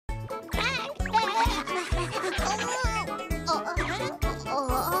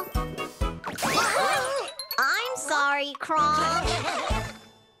sorry, Crong.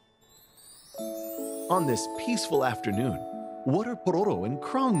 On this peaceful afternoon, what are Pororo and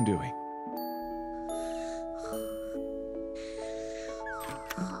Crong doing?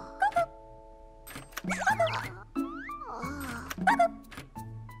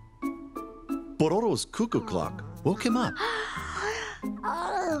 Pororo's cuckoo clock woke him up.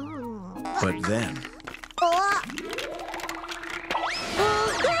 But then...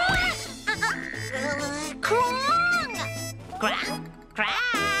 Crong!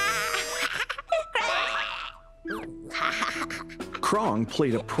 Crong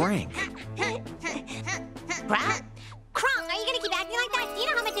played a prank. Crong, are you gonna keep acting like that? Do you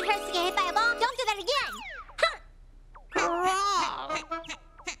know how much it hurts to get hit by a ball? Don't do that again!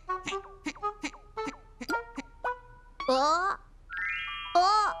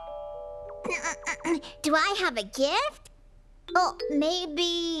 Do I have a gift? Oh,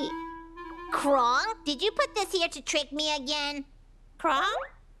 maybe... Crong? Did you put this here to trick me again? Crong?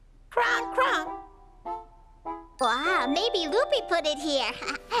 Crong. Wow, maybe Loopy put it here.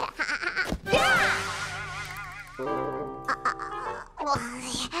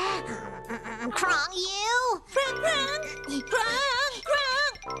 Crong, you?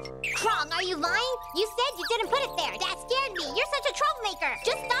 Crong, are you lying? You said you didn't put it there. That scared me. You're such a troublemaker.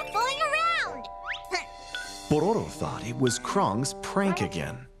 Just stop fooling around. Pororo thought it was Crong's prank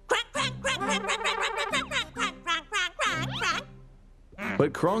again.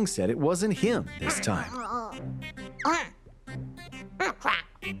 But Crong said it wasn't him this time.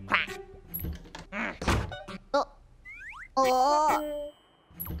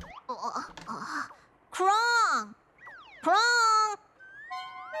 Crong!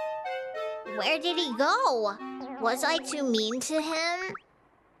 Where did he go? Was I too mean to him?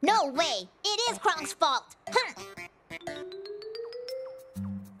 No way! It is Crong's fault!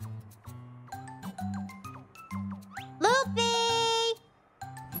 Loopy!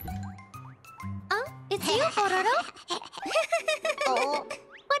 It's you, Pororo. Oh.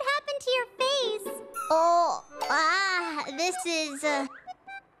 What happened to your face? This is...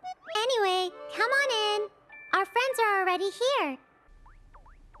 Anyway, come on in. Our friends are already here.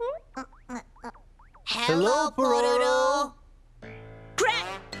 Hello, Pororo!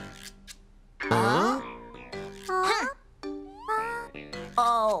 Huh?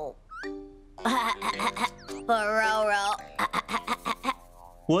 Oh. Pororo.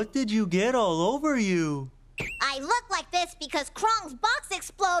 What did you get all over you? I look like this because Crong's box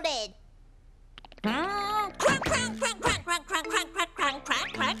exploded.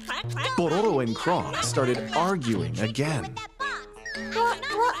 Pororo and Crong started arguing again.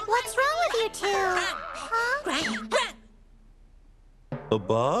 What's wrong with you two? A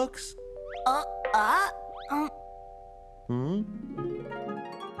box?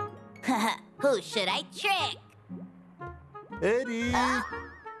 Who should I trick? Eddy!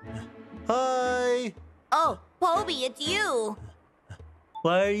 Hi! Oh, Poby, it's you.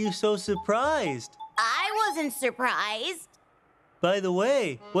 Why are you so surprised? I wasn't surprised. By the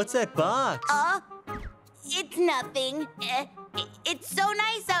way, what's that box? It's nothing. It's so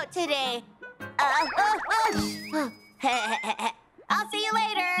nice out today. I'll see you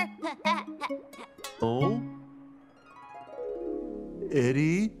later. Oh?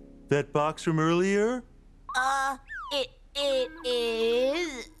 Eddy? That box from earlier? It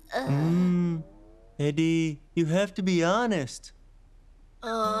is... Eddy, you have to be honest.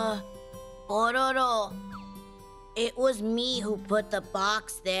 Pororo. It was me who put the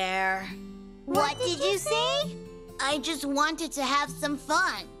box there. What did you say? I just wanted to have some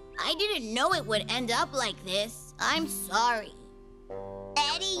fun. I didn't know it would end up like this. I'm sorry.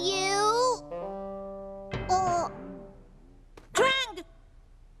 Eddy, you? Crong!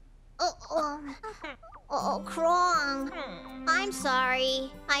 Crong. I'm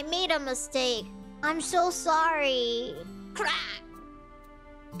sorry. I made a mistake. I'm so sorry.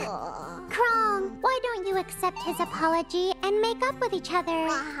 Crong, why don't you accept his apology and make up with each other?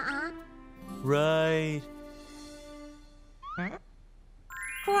 Right.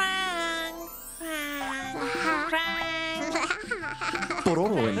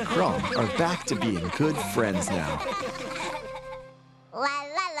 Pororo and Crong are back to being good friends now. La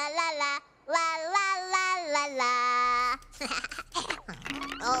la la la la la la la la la.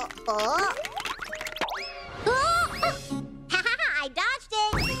 I dodged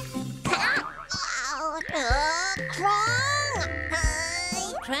it. Crong.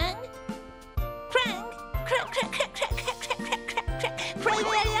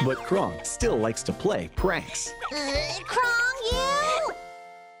 But Crong still likes to play pranks. Crong, you!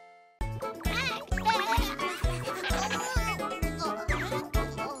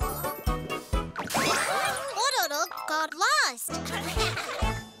 Pororo got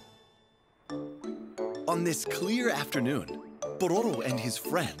On this clear afternoon, Pororo and his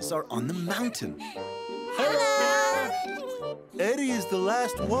friends are on the mountain. Hello! Eddy is the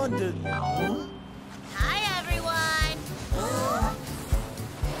last one to... Hi, everyone!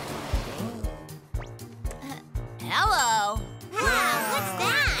 Hello! What's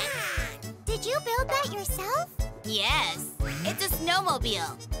that? Did you build that yourself? Yes, it's a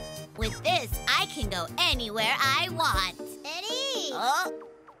snowmobile. With this, I can go anywhere I want. Eddie! Oh,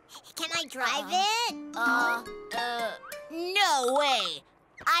 Can I drive it? no way.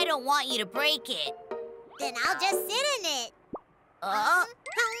 I don't want you to break it. Then I'll just sit in it.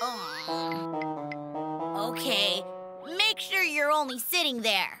 Okay, make sure you're only sitting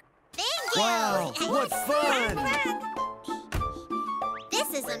there. Thank you! Wow, what fun!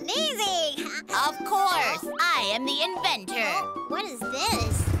 This is amazing! Of course, I am the inventor. What is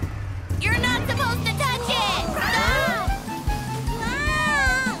this? You're not supposed to touch it! Stop!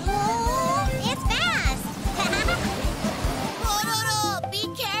 Wow! It's fast! Pororo, be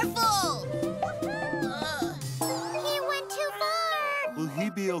careful! He went too far! Will he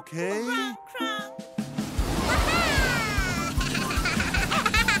be okay?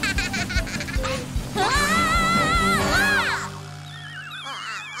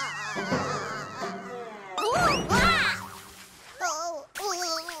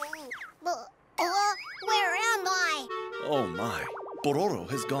 Where am I? Oh my, Pororo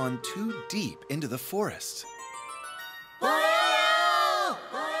has gone too deep into the forest.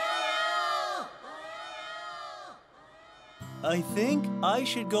 I think I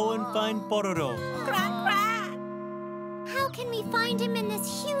should go and find Pororo. How can we find him in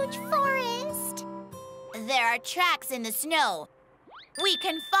this huge forest? There are tracks in the snow. We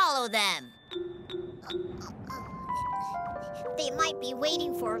can follow them. They might be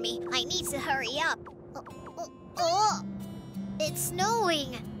waiting for me. I need to hurry up. Oh, it's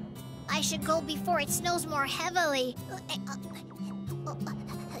snowing. I should go before it snows more heavily.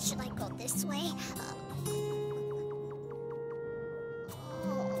 Should I go this way?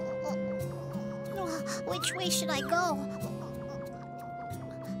 Which way should I go?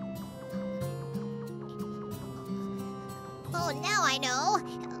 Oh, now I know.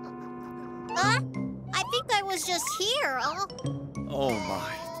 I think I was just here. Oh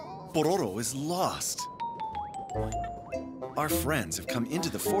my, Pororo is lost. Our friends have come into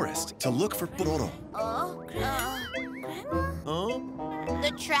the forest to look for Pororo. Huh?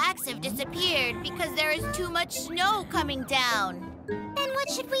 The tracks have disappeared because there is too much snow coming down. Then what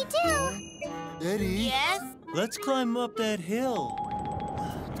should we do? Eddy? Yes? Let's climb up that hill.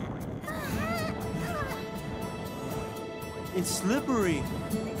 It's slippery.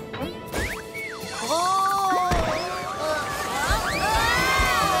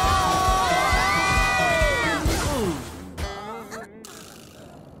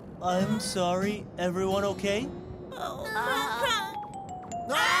 I'm sorry. Everyone okay?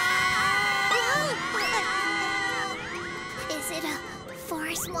 Is it a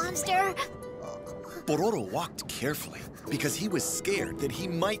forest monster? Pororo walked carefully because he was scared that he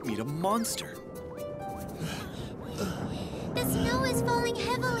might meet a monster. The snow is falling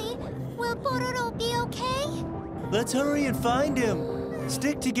heavily. Will Pororo be okay? Let's hurry and find him.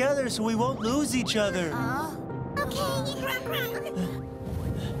 Stick together so we won't lose each other. Okay.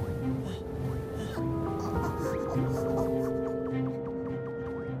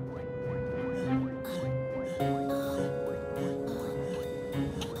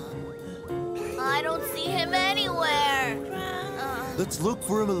 I don't see him anywhere. Let's look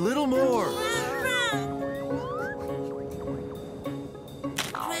for him a little more.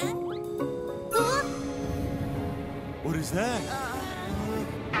 What is that?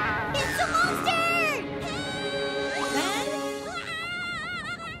 It's a monster!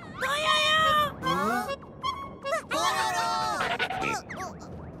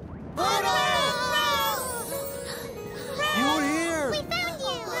 You were here. We found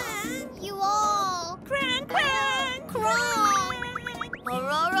you! You all! Crong!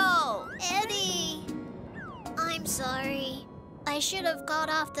 Pororo! Eddy! I'm sorry. I should have got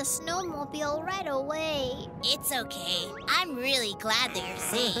off the snowmobile right away. It's okay. I'm really glad that you're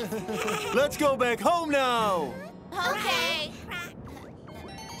safe. Let's go back home now. Okay.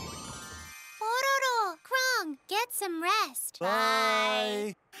 Pororo, Crong, get some rest.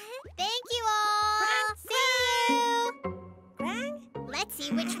 Bye. Thank you all. See you. Let's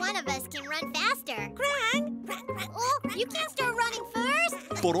see which one of us can run faster. Oh, you can't start running first.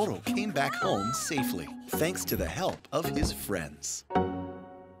 Pororo came back home safely, thanks to the help of his friends.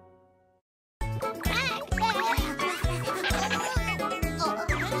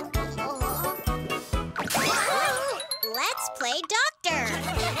 Let's play doctor.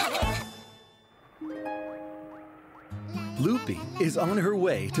 Loopy is on her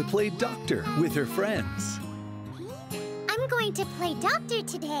way to play doctor with her friends. I'm going to play doctor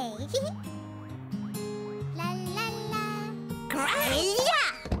today. La la la. Crong!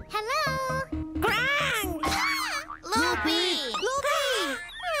 Yeah! Hello! Crong! Loopy! Loopy!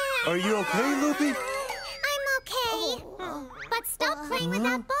 Are you okay, Loopy? I'm okay. But stop playing with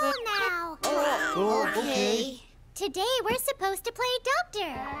that ball now. Oh, okay. Today we're supposed to play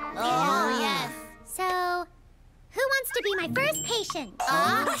doctor. Oh, yes. So, who wants to be my first patient?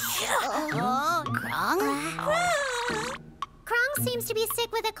 Crong? Crong seems to be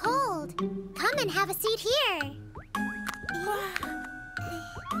sick with a cold. Come and have a seat here.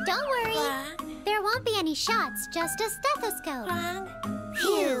 Don't worry. There won't be any shots, just a stethoscope.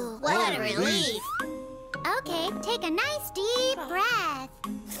 Phew, what a relief. Okay, take a nice deep breath.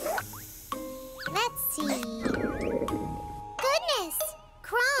 Let's see. Goodness!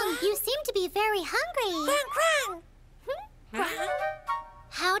 Crong, you seem to be very hungry.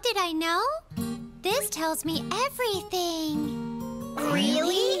 How did I know? This tells me everything.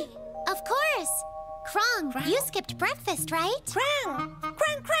 Really? Of course. Crong, you skipped breakfast, right? Crong!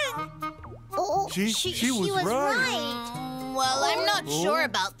 Crong, Crong! Oh, She was right. Well, I'm not sure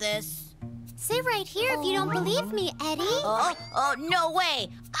about this. Sit right here if you don't believe me, Eddy. Oh, no way.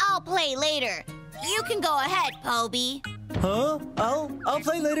 I'll play later. You can go ahead, Poby. Huh? I'll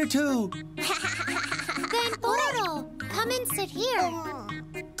play later too. Then Pororo, come and sit here.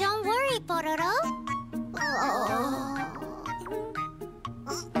 Don't worry, Pororo.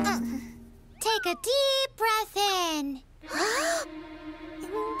 Take a deep breath in.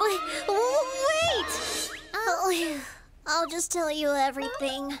 Wait! I'll just tell you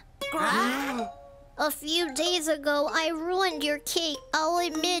everything. A few days ago, I ruined your cake. I'll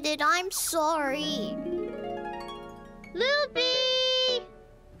admit it. I'm sorry. Loopy!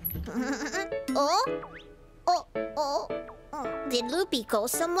 Oh. Did Loopy go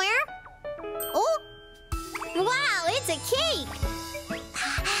somewhere? Oh! Wow, it's a cake!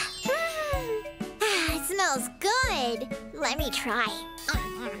 It smells good. Let me try.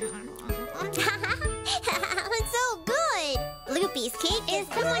 It's so good. Loopy's cake. Is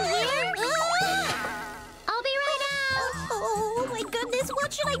someone here? I'll be right out. Oh my goodness,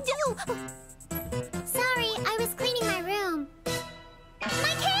 what should I do? Sorry, I was cleaning my room.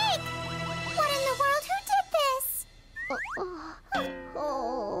 My cake! What in the world? Who did this?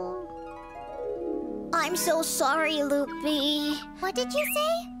 I'm so sorry, Loopy. What did you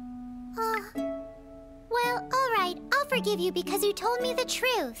say? Well, all right. I'll forgive you because you told me the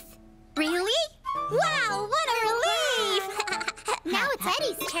truth. Really? Wow, what a relief! Now it's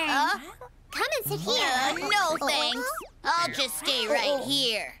Eddy's turn. Come and sit here. No, thanks. I'll just stay right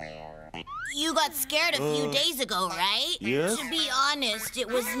here. You got scared a few days ago, right? Yes. To be honest, it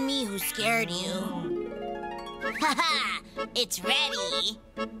was me who scared you. Haha, it's ready.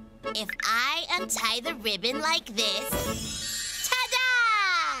 If I untie the ribbon like this,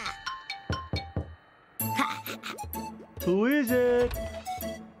 ta-da! Who is it?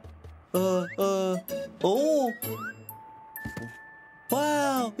 Oh.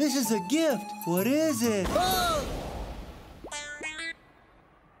 Wow, this is a gift. What is it?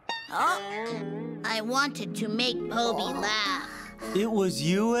 Oh, I wanted to make Poby laugh. It was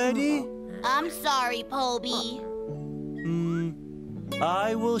you, Eddy? I'm sorry, Poby.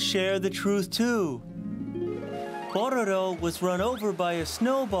 I will share the truth too. Pororo was run over by a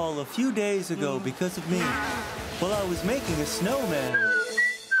snowball a few days ago because of me, while I was making a snowman.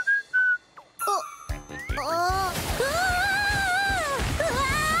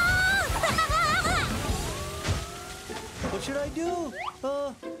 What should I do?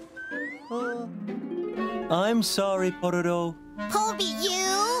 I'm sorry, Pororo. Poby,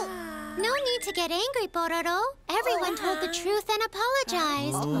 you! No need to get angry, Pororo. Everyone told the truth and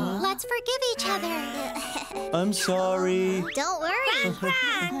apologized. Let's forgive each other. I'm sorry. Don't worry.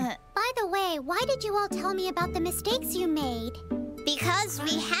 By the way, why did you all tell me about the mistakes you made? Because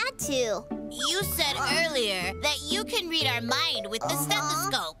we had to. You said earlier that you can read our mind with the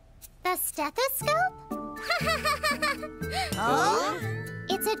stethoscope. The stethoscope?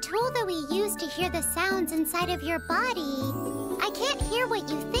 It's a tool that we use to hear the sounds inside of your body. I can't hear what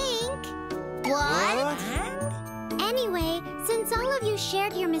you think. What? Anyway, since all of you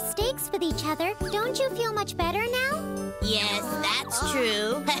shared your mistakes with each other, don't you feel much better now? Yes, that's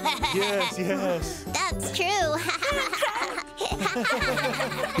true. Yes. That's true.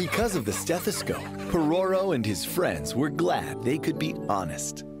 Because of the stethoscope, Pororo and his friends were glad they could be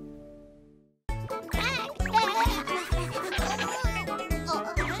honest.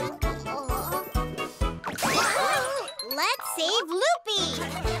 Let's save Loopy!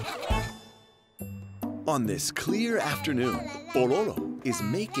 On this clear afternoon, Pororo is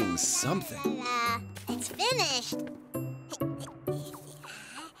making something. It's finished.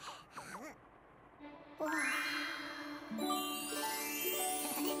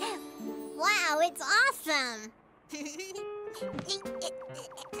 Wow, it's awesome.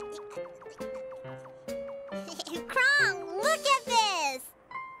 Crong, look at this.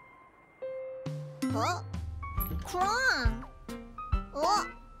 Oh, Crong. Oh.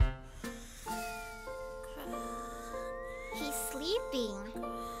 He's sleeping.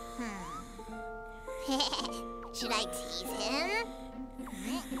 Should I tease him?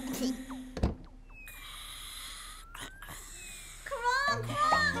 Crong,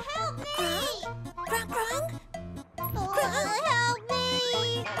 help me! Crong? Help me!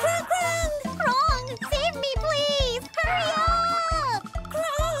 Crong, save me, please! Hurry up!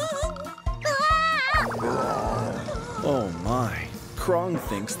 Crong! Oh my, Crong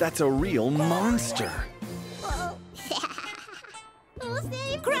thinks that's a real monster.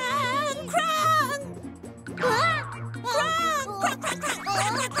 Save Crong!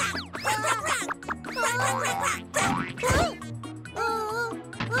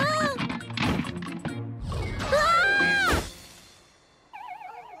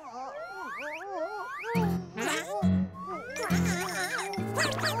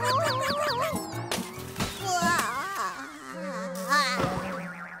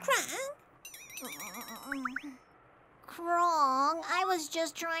 Crong, I was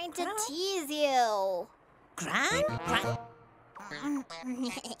just trying to tease you. Crong?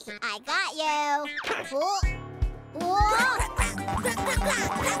 I got you.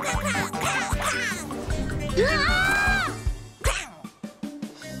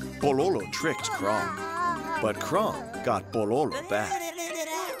 Pororo tricked Crong, but Crong got Pororo back.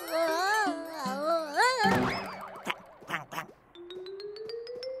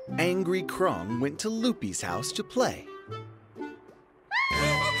 Angry Crong went to Loopy's house to play.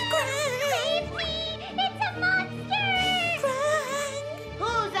 Save me! It's a monster!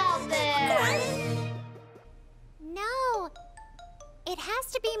 Who's out there? No. It has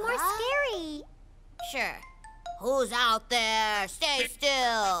to be more scary. Sure. Who's out there? Stay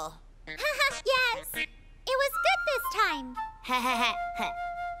still. Yes. It was good this time.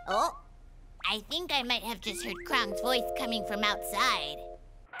 Oh, I think I might have just heard Crong's voice coming from outside.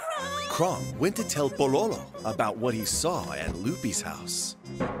 Crong went to tell Pororo about what he saw at Loopy's house.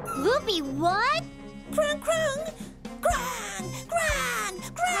 Loopy, what? Crong!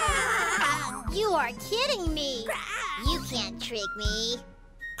 You are kidding me. You can't trick me.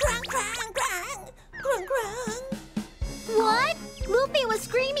 Crong! What? Loopy was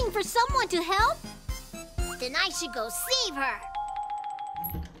screaming for someone to help? Then I should go save her.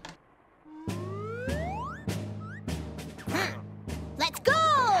 Let's go!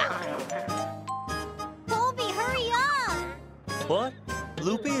 Poby, hurry up! What?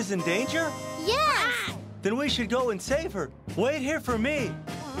 Loopy is in danger? Yes! Then we should go and save her. Wait here for me.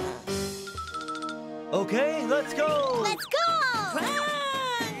 Okay, let's go! Let's go!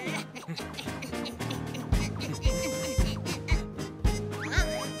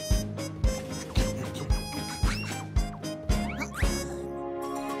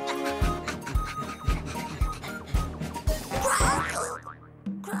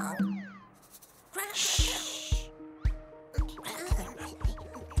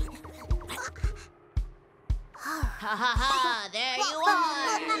 Ha ha ha, there you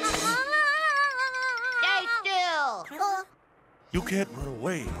are. Stay still. You can't run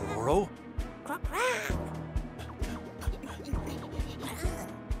away, Pororo.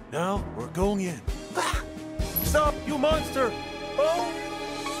 Now we're going in. Stop, you monster! Oh!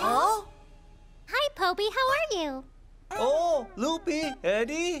 Oh? Hi, Poby. How are you? Oh, Loopy,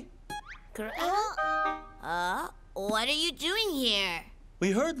 Eddy. What are you doing here?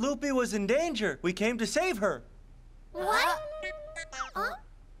 We heard Loopy was in danger. We came to save her. What?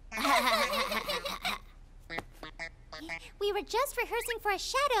 We were just rehearsing for a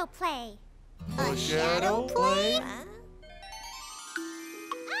shadow play. A shadow play?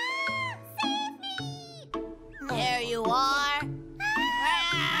 Save me! There you are.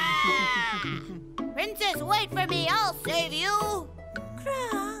 Princess, wait for me. I'll save you.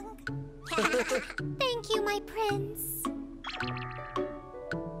 Thank you, my prince.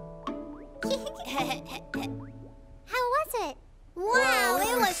 How was it? Wow,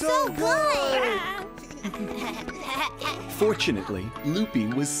 it was so good! Fortunately, Loopy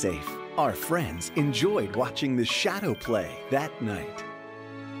was safe. Our friends enjoyed watching the shadow play that night.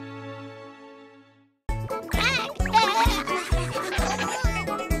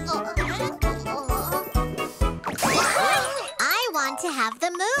 I want to have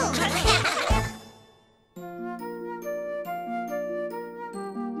the moon.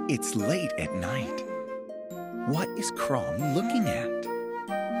 It's late at night. What is Crong looking at?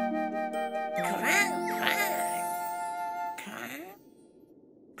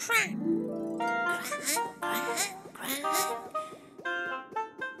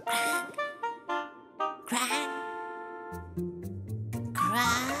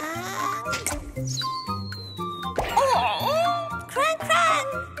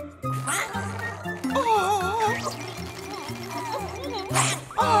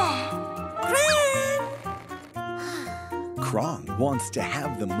 Crong wants to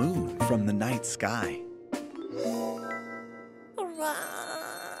have the moon from the night sky.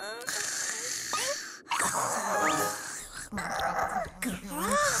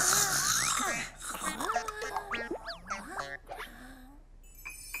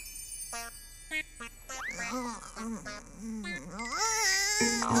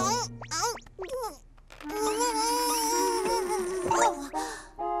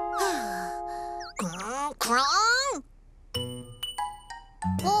 Crong?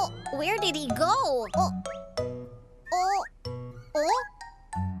 Oh, where did he go? Crong?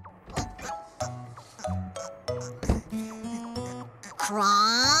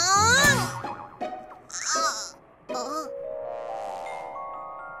 Crong!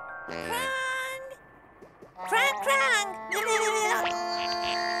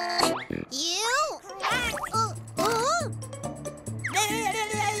 You?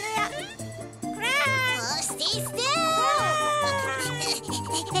 Stay still!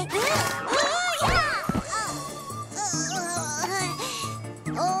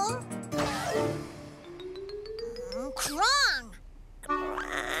 Crong!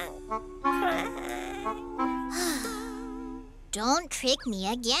 Don't trick me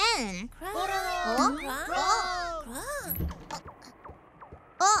again.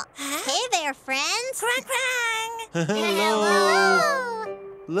 Oh, hey there, friends. Hello.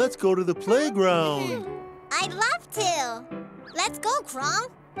 Let's go to the playground. I'd love to. Let's go, Crong.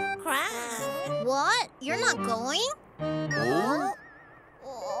 What? You're not going? Oh?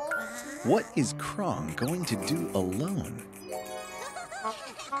 What is Crong going to do alone?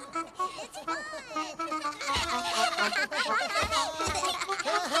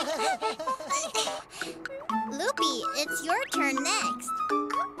 Loopy, it's your turn next.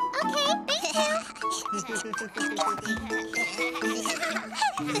 Okay,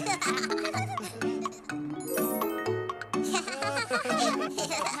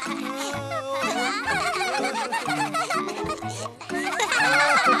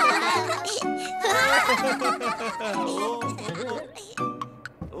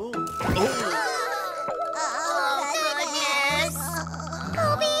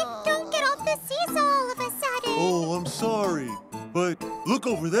 Poby, don't get off the seesaw all of a sudden. Oh, I'm sorry. But look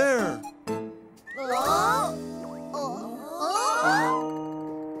over there.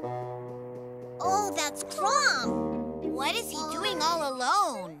 Oh, that's Crong. What is he doing all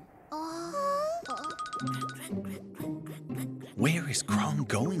alone? Where is Crong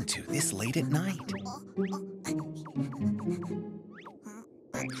going to this late at night?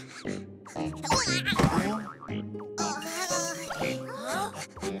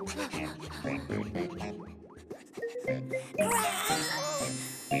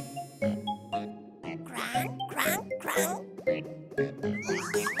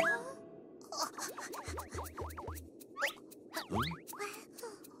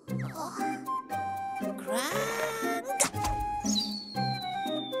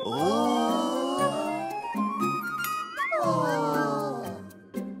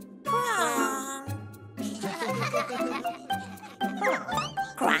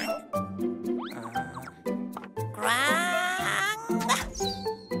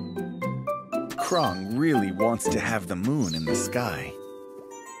 Crong really wants to have the moon in the sky.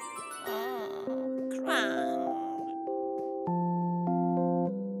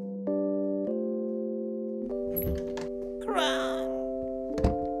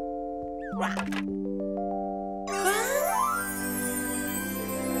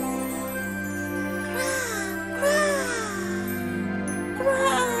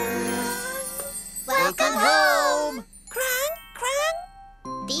 Welcome home!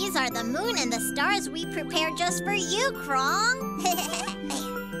 These are the moon and the stars we prepared just for you, Crong.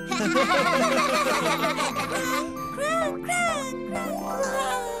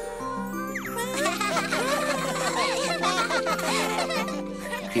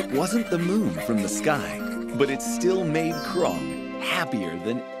 It wasn't the moon from the sky, but it still made Crong happier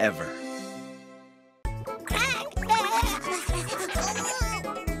than ever.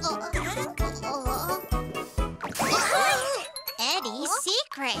 Eddy's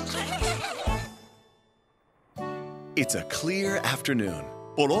secret. It's a clear afternoon.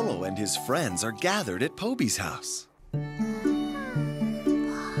 Pororo and his friends are gathered at Poby's house.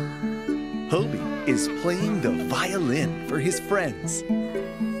 Poby is playing the violin for his friends.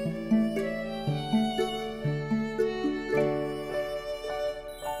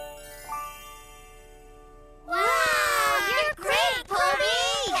 Wow, you're great,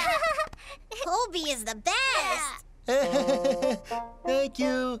 Poby! Poby is the best! Thank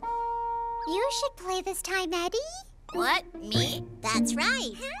you. You should play this time, Eddy. What? Me? That's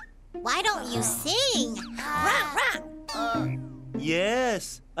right. Why don't you sing?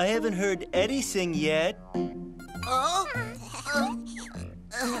 Yes, I haven't heard Eddy sing yet.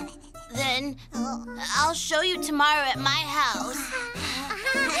 Then I'll show you tomorrow at my house.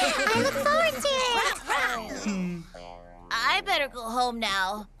 I look forward to it. I better go home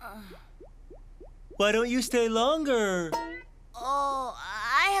now. Why don't you stay longer? Oh,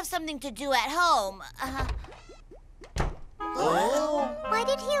 I have something to do at home. Why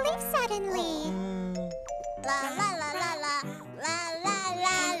did he leave suddenly? La la la la la la la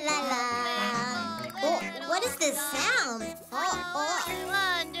la la la. Oh, what is this sound? I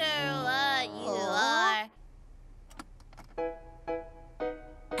wonder what you are.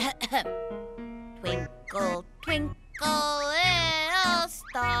 Twinkle, twinkle, little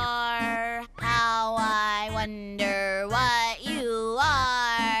star, how I wonder what you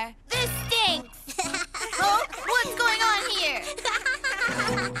are. This stinks! Oh, what's going on here?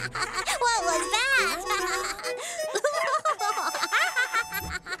 What was that?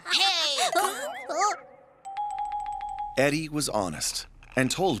 Hey! Eddy was honest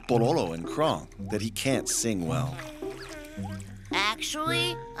and told Pororo and Crong that he can't sing well.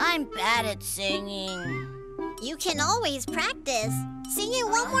 Actually, I'm bad at singing. You can always practice. Sing it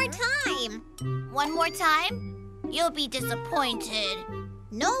one more time. One more time? You'll be disappointed.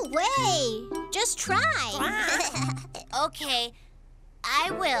 No way. Just try. Okay,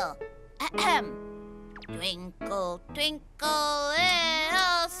 I will. Ahem. Twinkle, twinkle,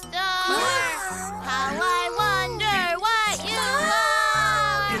 little star, how I wonder what you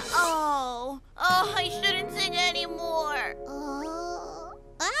are. Oh, I shouldn't sing anymore.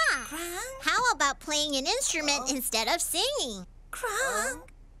 How about playing an instrument instead of singing? Crong?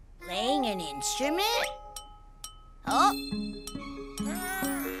 Playing an instrument? Oh.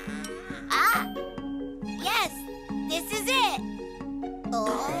 Ah! Yes, this is it.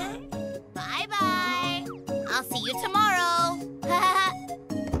 Oh. Bye-bye. I'll see you tomorrow.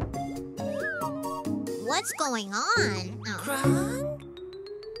 What's going on? Crong?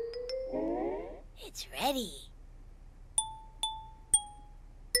 It's ready.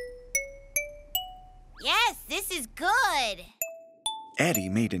 Yes, this is good. Eddy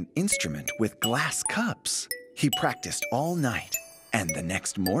made an instrument with glass cups. He practiced all night, and the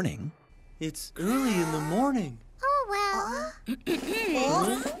next morning... It's early in the morning. Oh, well.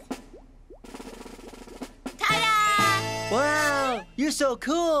 Ta-da! Wow, you're so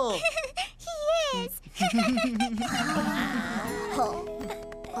cool. He is.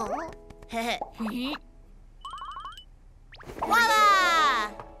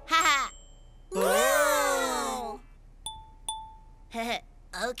 Voila! Ha-ha! Wow.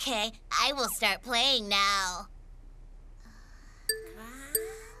 Okay, I will start playing now.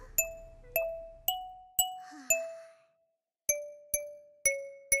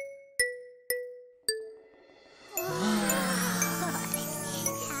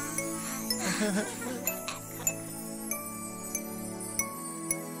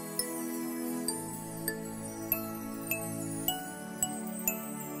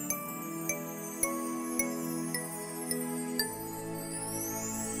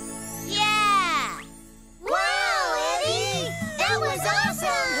 Yeah! Wow, Eddy! That was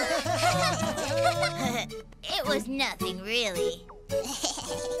awesome! It was nothing really.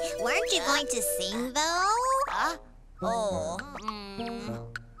 Weren't you going to sing, though? Huh? Oh.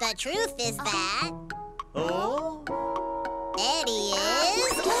 The truth is that Oh? Eddy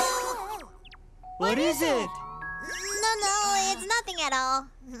is... What is it? No, it's nothing at all.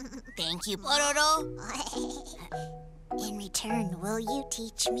 Thank you, Pororo. In return, will you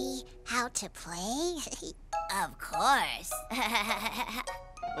teach me how to play? Of course.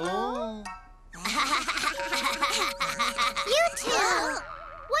 Oh. You two!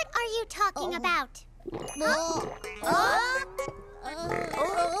 What are you talking about?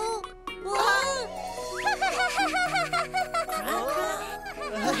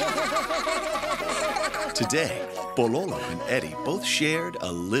 Today, Pororo and Eddy both shared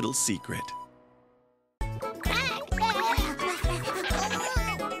a little secret.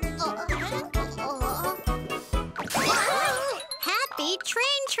 Happy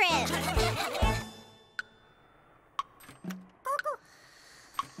train trip!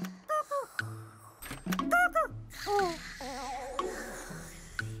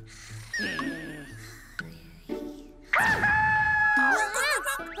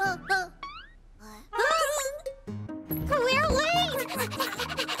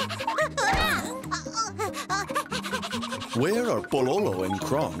 Where are Pororo and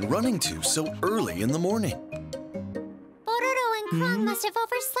Crong running to so early in the morning? Pororo and Crong must have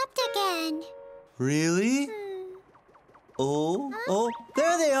overslept again. Really? Oh,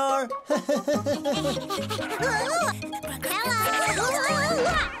 there they are. Hello.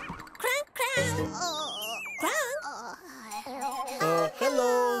 Crong, Crong. Crong.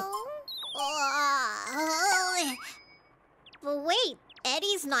 Hello. But wait,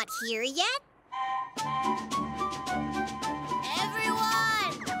 Eddy's not here yet?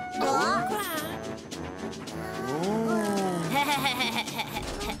 Everyone!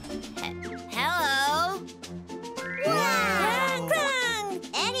 Hello. Wow.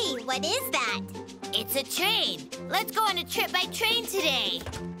 Eddy, what is that? It's a train. Let's go on a trip by train today.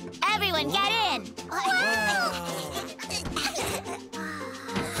 Everyone, get in.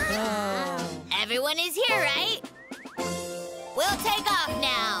 Everyone is here, right? We'll take off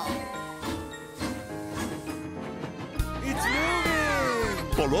now. It's moving!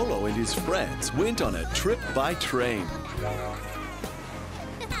 Pororo and his friends went on a trip by train.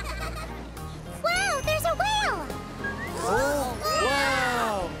 Wow, there's a whale! Oh,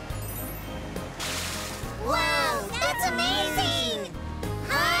 wow! Wow, that's amazing!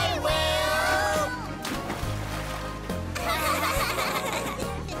 Hi, whale!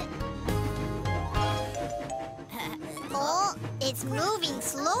 Oh, it's moving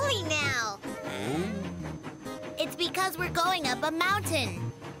slowly now. It's because we're going up a mountain.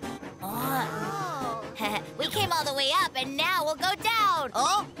 Oh. We came all the way up, and now we'll go down.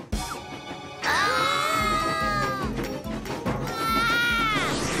 Oh! Ah!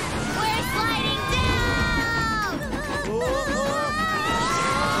 We're sliding down!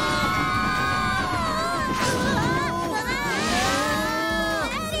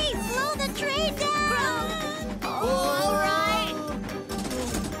 Eddy, slow the train down! All right.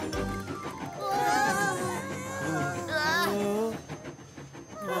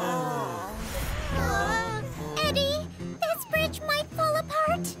 Eddy, this bridge might fall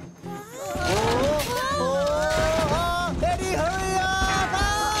apart. Eddy, hurry up!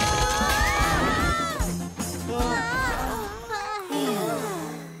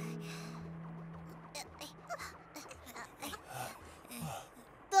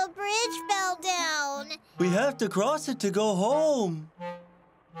 The bridge fell down. We have to cross it to go home.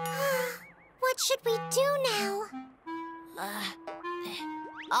 What should we do now?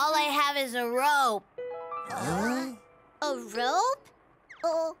 All I have is a rope. A rope?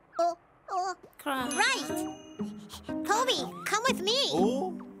 Oh. Crong. Right. Poby, come with me.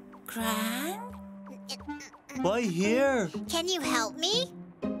 Oh, Crong. why here? Can you help me?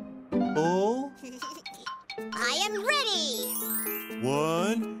 Oh, I am ready.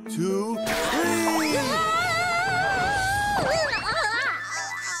 1, 2, 3!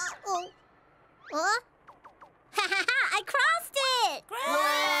 I crossed it!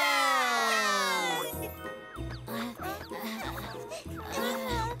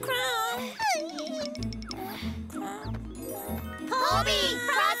 Poby,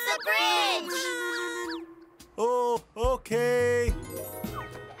 cross the bridge! Oh, okay.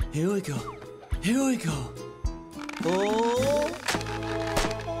 here we go. Here we go. Oh,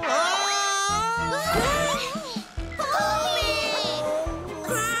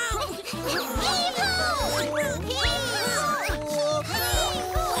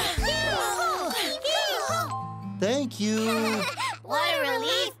 thank you. What a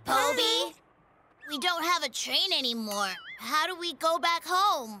relief, Poby. We don't have a train anymore. How do we go back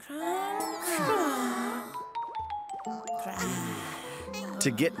home? To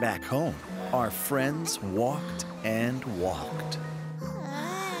get back home, our friends walked and walked.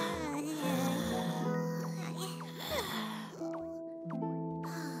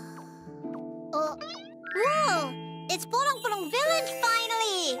 Whoa! It's Porong Porong Village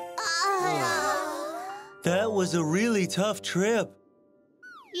finally! That was a really tough trip.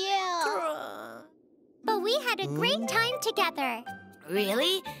 Yeah. But we had a great time together.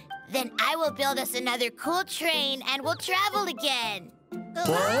 Really? Then I will build us another cool train and we'll travel again.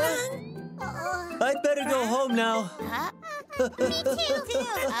 What? I'd better go home now. Huh? Me too.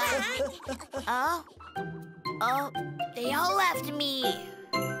 Oh, they all left me.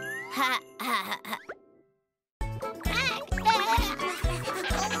 Ha ha ha.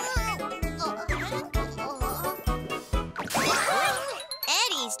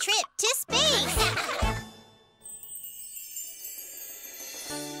 Eddy's trip to space.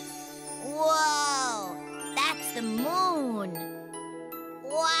 Whoa, that's the moon.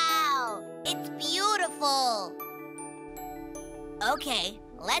 Wow, it's beautiful. Okay,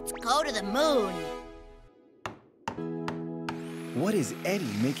 let's go to the moon. What is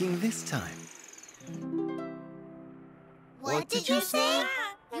Eddy making this time? What did you say?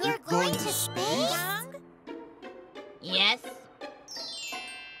 You're going to space? Yes?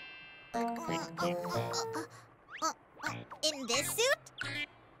 In this suit?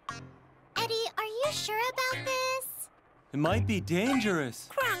 Eddie, are you sure about this? It might be dangerous.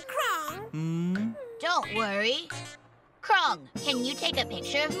 Crong, crong. Don't worry. Crong, can you take a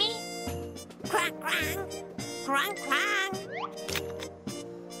picture of me? Crong, crong. Crong, crong.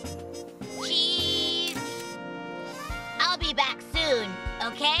 Cheese! I'll be back soon,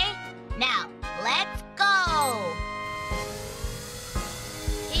 okay? Now, let's go!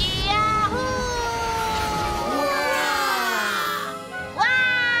 Yahoo! Wah!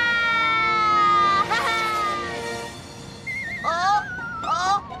 Oh!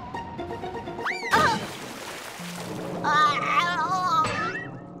 Oh! Oh!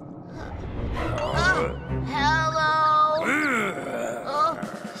 Hello! Oh!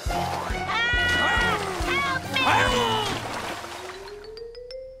 Help me!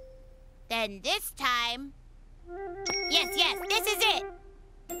 Then this time... Yes, this is it!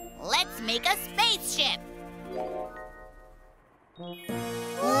 Let's make a spaceship!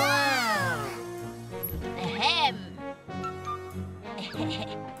 Wow! Ahem.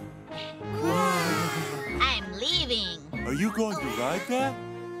 I'm leaving. Are you going to ride that?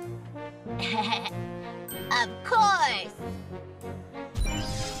 Of course.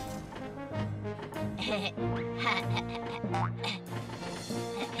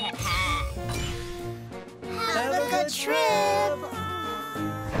 Have a good trip!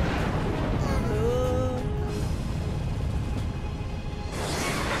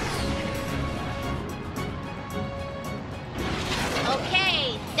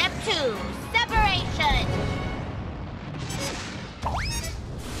 Okay, step 2, separation.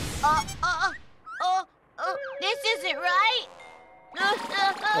 This isn't right.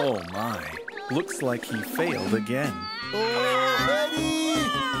 Oh my. Looks like he failed again.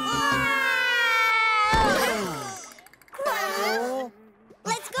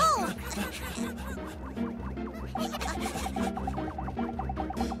 Let's go!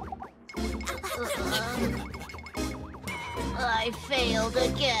 I failed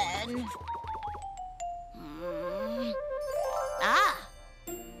again. Ah,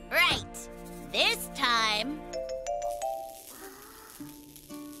 right. This time...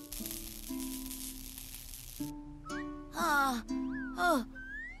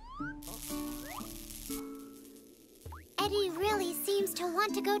 Eddie really seems to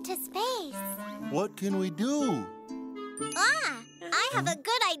want to go to space. What can we do? I have a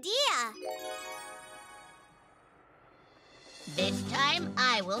good idea. This time,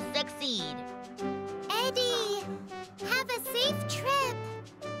 I will succeed. Eddie, have a safe trip.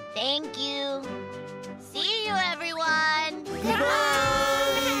 Thank you. See you, everyone.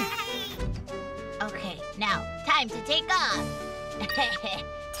 Goodbye. Okay, now, time to take off.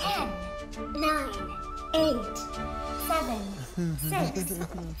 10, 9, 8, 7, 6,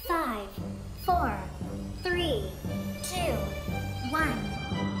 5, 4, 3, 2, 1,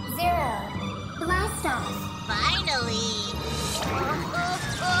 0. Blast off. Finally.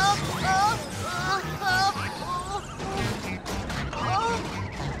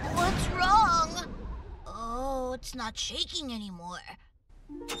 What's wrong? Oh, it's not shaking anymore.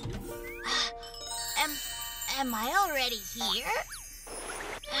 Am I already here?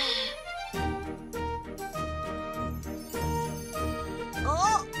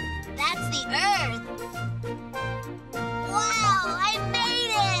 Oh, that's the Earth. Wow, I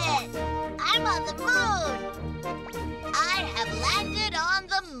made it! I'm on the moon. I have landed on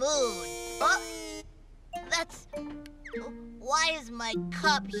the moon. Oh, that's... Why is my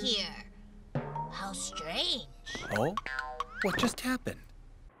cup here? How strange. Oh? What just happened?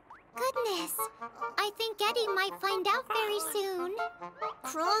 Goodness, I think Eddy might find out very soon.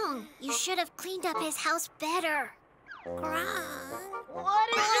 Crong, you should have cleaned up his house better. What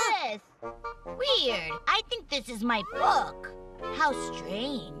is this? Weird. I think this is my book. How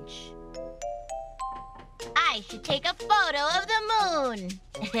strange. I should take a photo of the moon.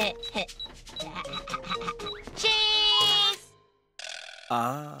 Cheese!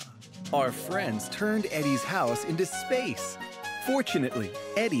 Ah, our friends turned Eddy's house into space. Fortunately,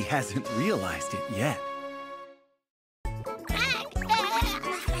 Eddy hasn't realized it yet.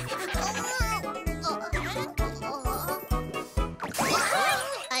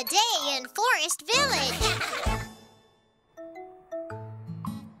 A day in Forest Village.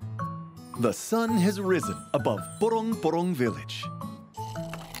 The sun has risen above Porong Porong Village.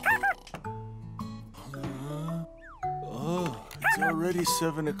 Oh, it's already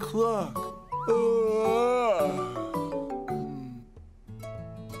 7 o'clock.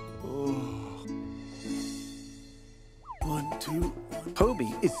 One 2.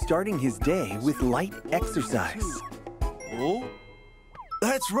 Poby is starting his day with light exercise. Oh?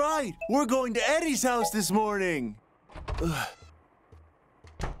 That's right! We're going to Eddy's house this morning!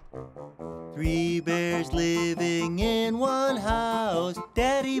 3 bears living in one house.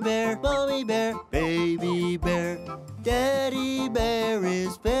 Daddy bear, mommy bear, baby bear. Daddy bear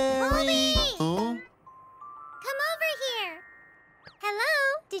is very... Poby! Huh? Come over here.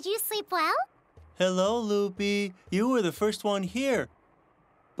 Hello, did you sleep well? Hello, Loopy. You were the first one here.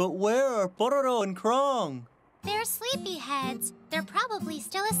 But where are Pororo and Crong? They're sleepyheads. They're probably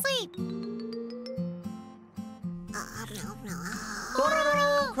still asleep.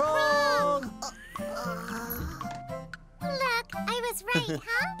 Pororo, Crong! Look, I was right,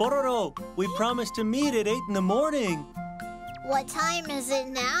 huh? Pororo, we promised to meet at 8 in the morning. What time is it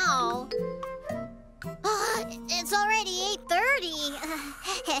now? It's already 8:30.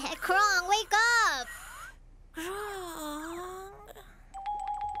 Crong, wake up!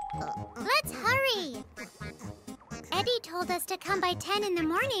 Let's hurry. Eddy told us to come by 10 in the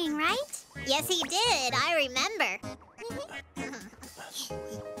morning, right? Yes, he did. I remember.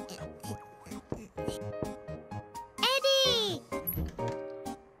 Eddy!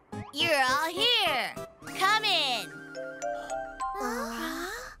 You're all here. Come in.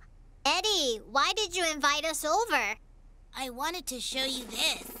 Eddy, why did you invite us over? I wanted to show you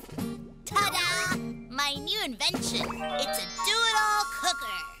this. Ta-da! My new invention. It's a do-it-all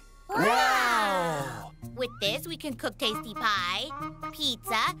cooker. Wow! With this, we can cook tasty pie,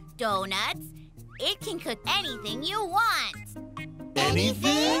 pizza, donuts. It can cook anything you want.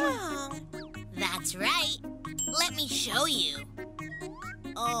 Anything? That's right. Let me show you.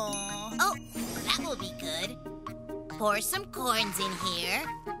 Oh, that will be good. Pour some corns in here.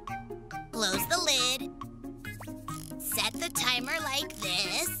 Close the lid. Set the timer like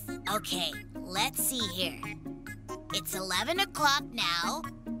this. Okay, let's see here. It's 11 o'clock now.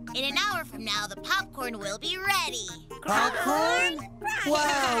 In an hour from now, the popcorn will be ready. Popcorn?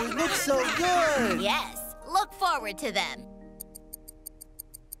 Wow, it looks so good! Yes, look forward to them.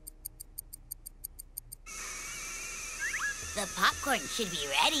 The popcorn should be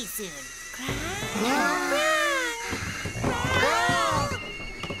ready soon.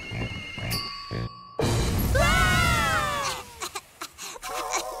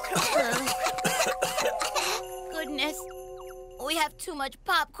 Goodness, we have too much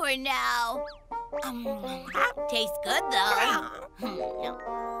popcorn now. Tastes good, though.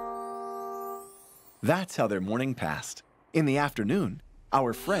 That's how their morning passed. In the afternoon,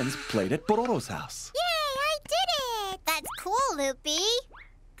 our friends played at Pororo's house. Yay, I did it! That's cool, Loopy.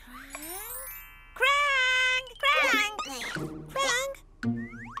 Crong! Crong!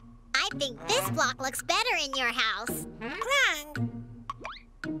 I think this block looks better in your house. Crong!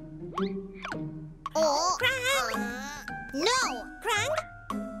 Oh, no! Crong!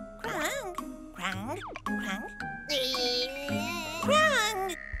 Crong! Crong! Crong!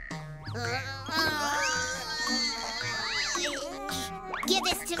 Crong! Give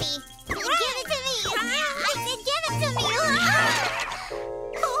this to me. Give it to me. I said give it to me.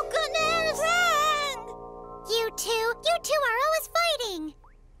 Oh, goodness. You two are always fighting.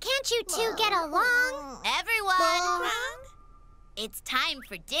 Can't you two get along? Everyone, it's time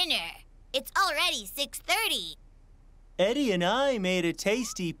for dinner. It's already 6:30. Eddy and I made a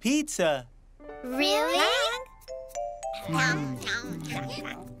tasty pizza. Really? Wow,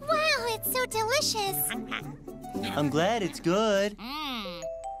 it's so delicious. I'm glad it's good.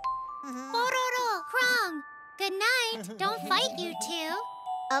 Pororo, Crong, good night. Don't fight, you two.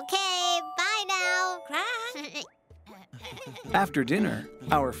 Okay, bye now. After dinner,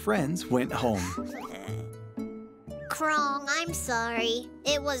 our friends went home. Crong, I'm sorry.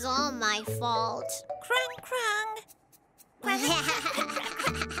 It was all my fault. Crong! Crong!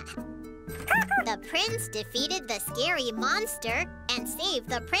 The prince defeated the scary monster and saved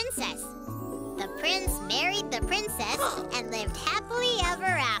the princess. The prince married the princess and lived happily ever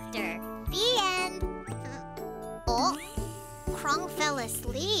after. The end. Oh, Crong fell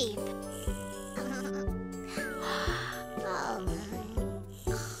asleep.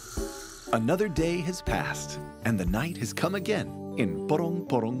 Another day has passed, and the night has come again in Porong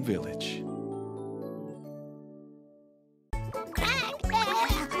Porong Village.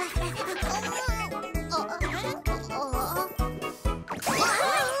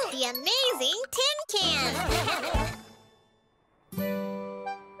 The amazing tin can!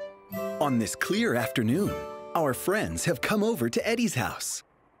 On this clear afternoon, our friends have come over to Eddy's house.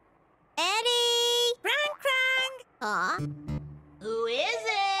 Eddie! Crong! Crong! Aw. Who is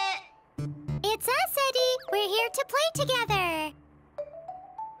it? It's us, Eddy. We're here to play together.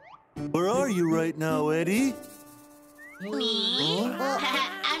 Where are you right now, Eddy? Me?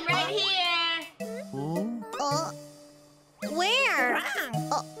 I'm right here. Where?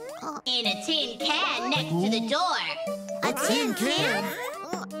 In a tin can next to the door. A tin can?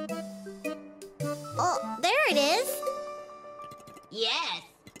 Oh, there it is. Yes.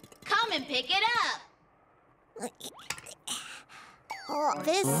 Come and pick it up. Oh,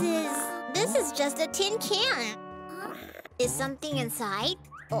 this is just a tin can. Is something inside?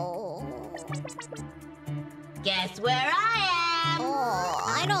 Oh. Guess where I am? Oh,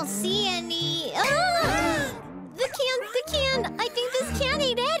 I don't see any. Ah! The can. I think this can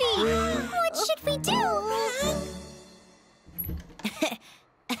ate Eddy. What should we do?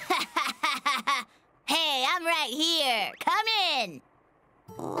 Hey, I'm right here. Come in.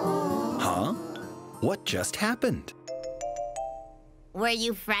 Huh? What just happened? Were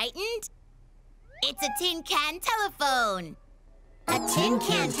you frightened? It's a tin can telephone. A tin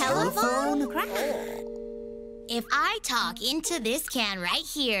can telephone? If I talk into this can right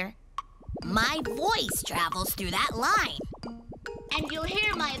here, my voice travels through that line. And you'll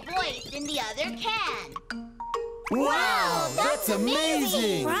hear my voice in the other can. Wow, that's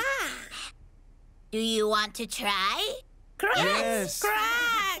amazing! Do you want to try? Yes!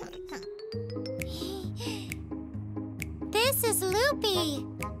 This is Loopy.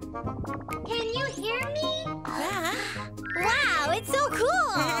 Can you hear me? Wow, it's so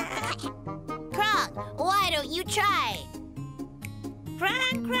cool! Crong, why don't you try?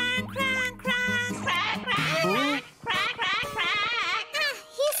 Crong, crong, crong, crong, crong, crong, crong, crong, crong.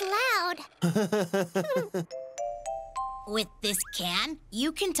 He's loud. With this can,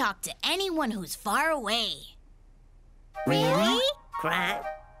 you can talk to anyone who's far away. Really? Crong.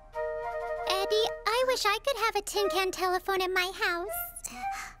 Eddy, I wish I could have a tin can telephone in my house.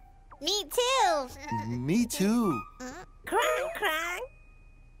 Me too. Me too. Crong, crong.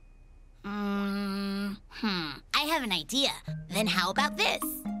 I have an idea. Then how about this?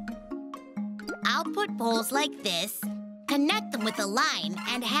 I'll put poles like this, connect them with a line,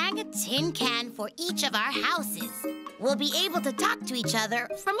 and hang a tin can for each of our houses. We'll be able to talk to each other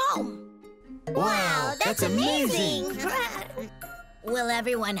from home. Wow, that's amazing. Will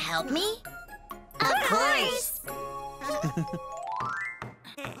everyone help me? Of course.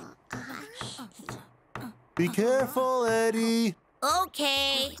 Be careful, Eddy.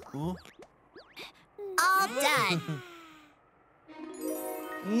 Okay. Oh. All done.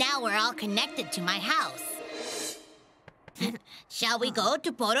 Now we're all connected to my house. Shall we go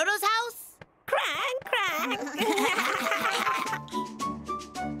to Pororo's house? Crong, crong.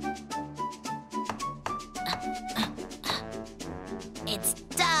 It's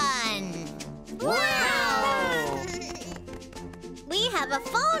done. Wow! We have a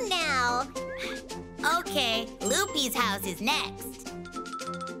phone now. Okay, Loopy's house is next.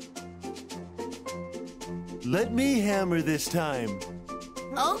 Let me hammer this time.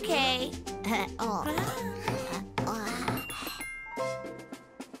 Okay.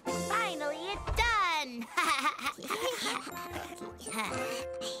 Finally, it's done.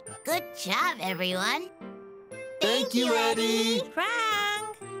 Good job, everyone. Thank you, Eddy.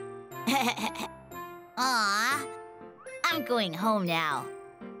 Crong. Aw, I'm going home now.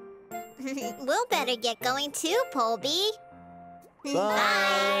 We'll better get going too, Poby.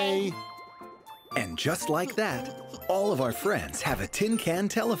 Bye. And just like that, all of our friends have a tin can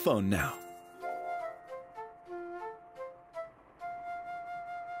telephone now.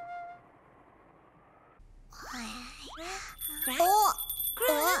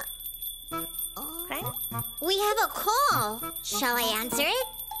 We have a call. Shall I answer it?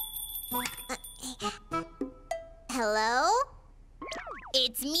 Hello?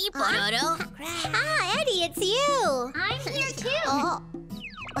 It's me, Pororo. Ah, Eddy, it's you. I'm here too. Oh.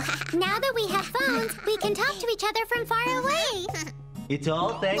 Now that we have phones, we can talk to each other from far away. It's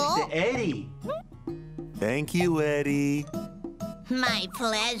all thanks Oh. to Eddy. Thank you, Eddy. My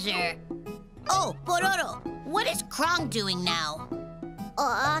pleasure. Oh, Pororo, what is Crong doing now?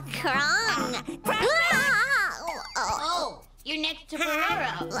 Crong. Oh, you're next to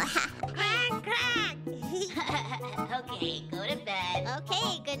Pororo. Crong, crong. Okay, go to bed.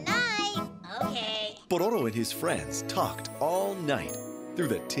 Okay, good night. Okay. Pororo and his friends talked all night through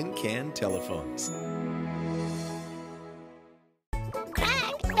the tin can telephones.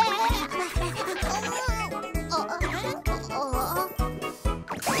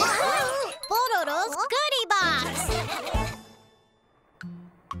 Pororo's goodie box.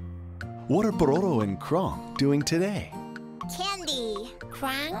 What are Pororo and Crong doing today? Candy.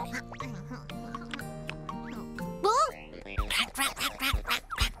 Crong.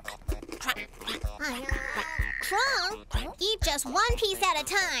 Crong, eat just one piece at a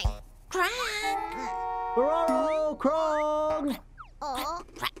time. Crong. Pororo, Crong!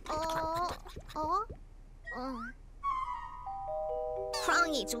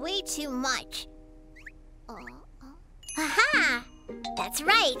 Crong eats way too much. Aha! That's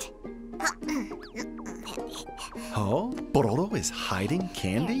right. Oh, Pororo is hiding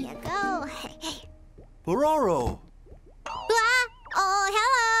candy? There you go. Pororo! Ah! Oh,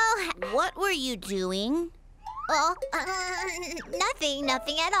 hello. What were you doing? Oh, nothing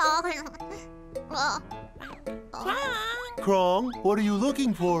at all. Oh, Crong, what are you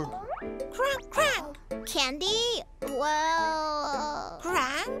looking for? Crong. candy? Well...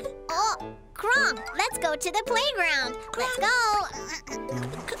 Crong? Oh, Crong, let's go to the playground. Let's go.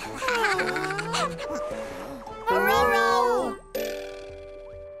 Pororo!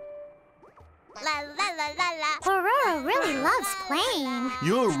 La la la la la. Pororo really loves playing.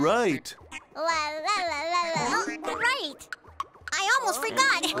 You're right. La la la la la. Oh, right. I almost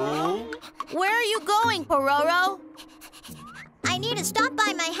forgot. Oh? Where are you going, Pororo? I need to stop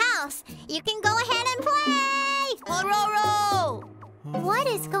by my house. You can go ahead and play. Pororo! What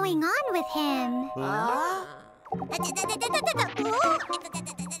is going on with him?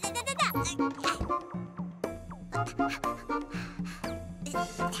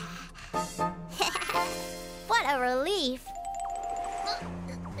 What a relief.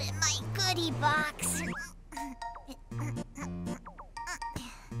 My goodie box.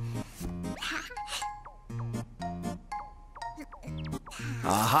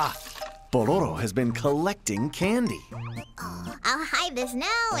 Aha! Pororo has been collecting candy. I'll hide this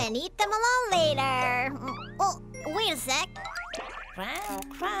now and eat them alone later. Oh, wait a sec. Crong.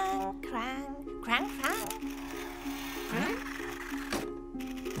 Crong. Crong. Crong. Crong.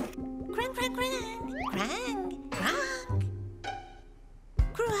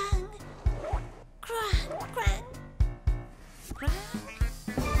 Crong. Crong. Crong. Crong.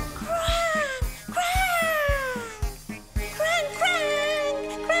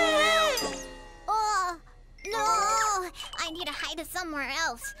 Oh, no. I need to hide it somewhere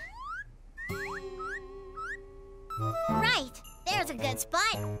else. Right. There's a good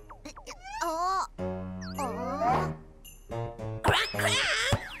spot. Oh. Oh. Crong.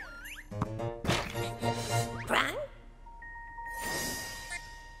 Crong.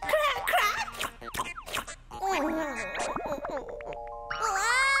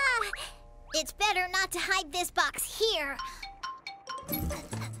 Ah! It's better not to hide this box here.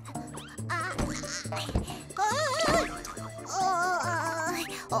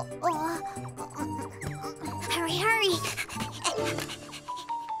 Hurry, hurry.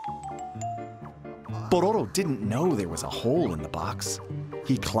 Pororo didn't know there was a hole in the box.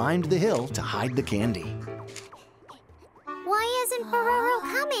 He climbed the hill to hide the candy. Why isn't Pororo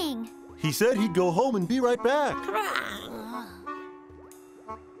coming? He said he'd go home and be right back.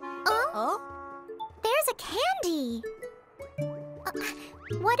 Oh? There's a candy.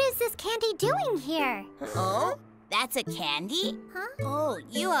 What is this candy doing here? Oh? That's a candy? Huh? Oh,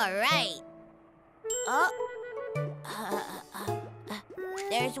 you are right. Oh.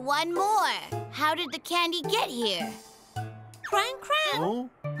 There's one more. How did the candy get here? Crong. Oh?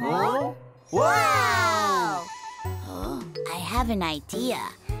 Oh? Wow! Oh, I have an idea.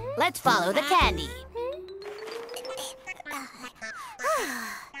 Let's follow the candy.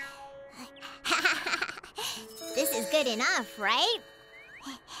 This is good enough, right?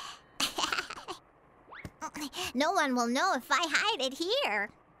 No one will know if I hide it here.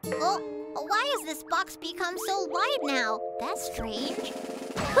 Oh, why has this box become so wide now? That's strange.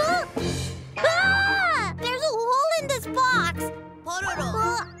 Ah! There's a hole in this box!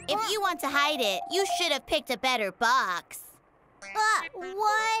 Pororo, if you want to hide it, you should have picked a better box.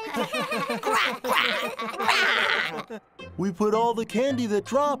 What? We put all the candy that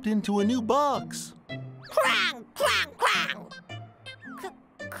dropped into a new box. Crong.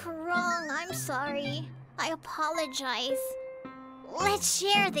 Crong, I'm sorry. I apologize. Let's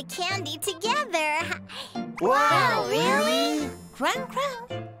share the candy together. Wow, really? Crong.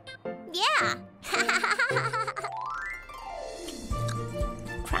 Yeah.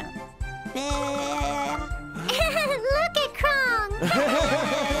 Look at Crong.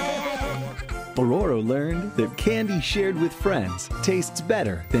 Pororo learned that candy shared with friends tastes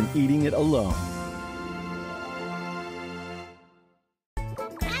better than eating it alone.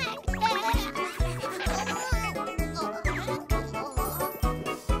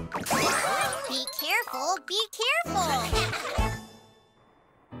 Be careful, be careful.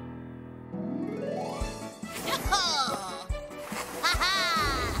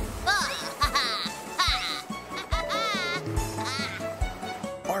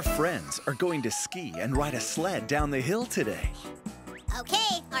 Our friends are going to ski and ride a sled down the hill today. Okay.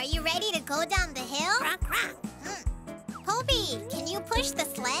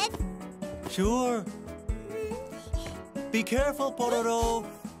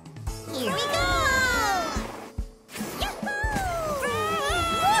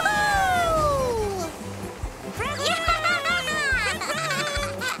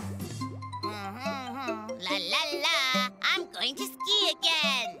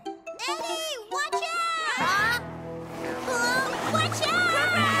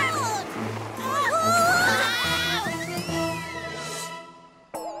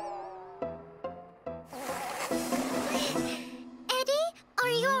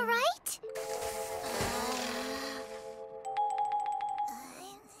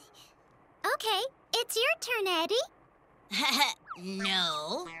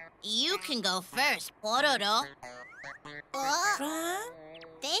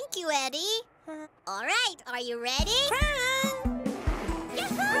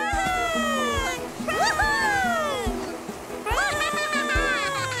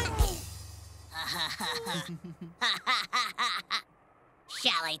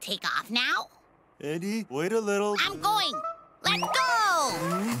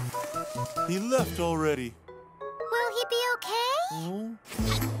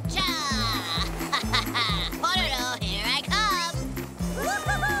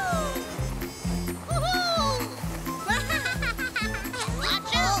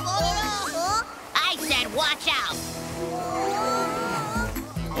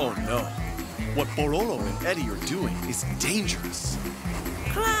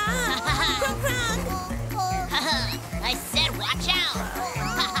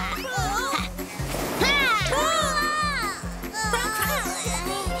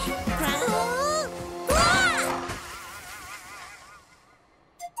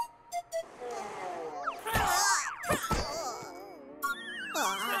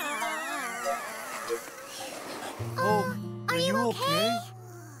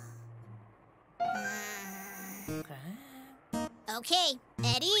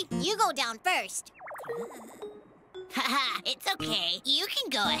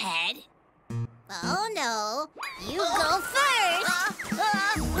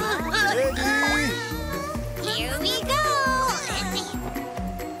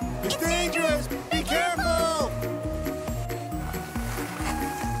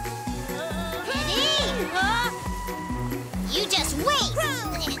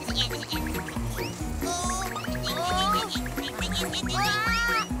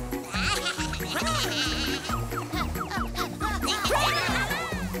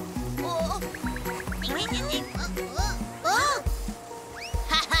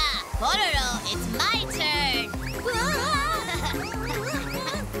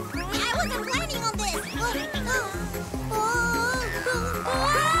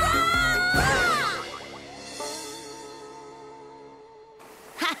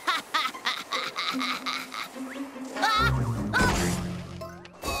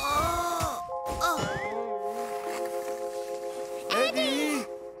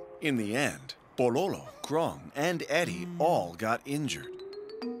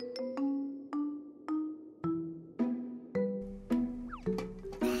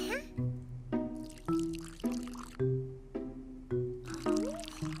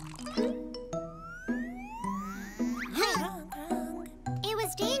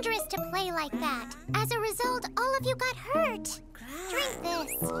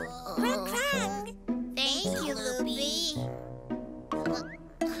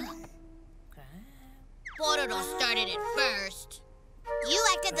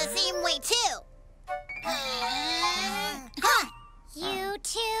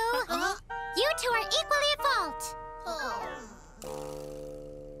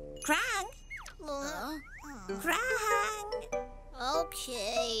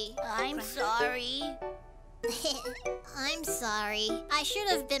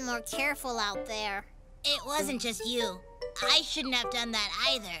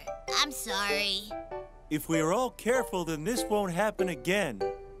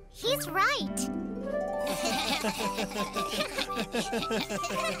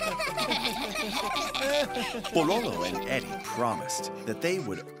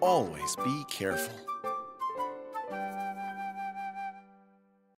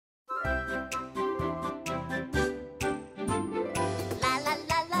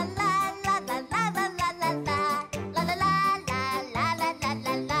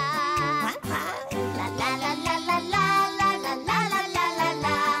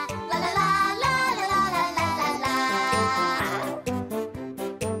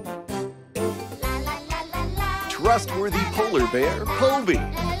 trustworthy polar bear, Poby.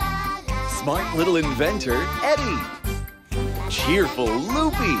 Smart little inventor, Eddy. Cheerful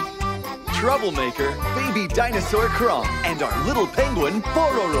Loopy. Troublemaker, baby dinosaur Crong. And our little penguin,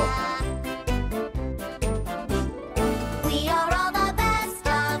 Pororo.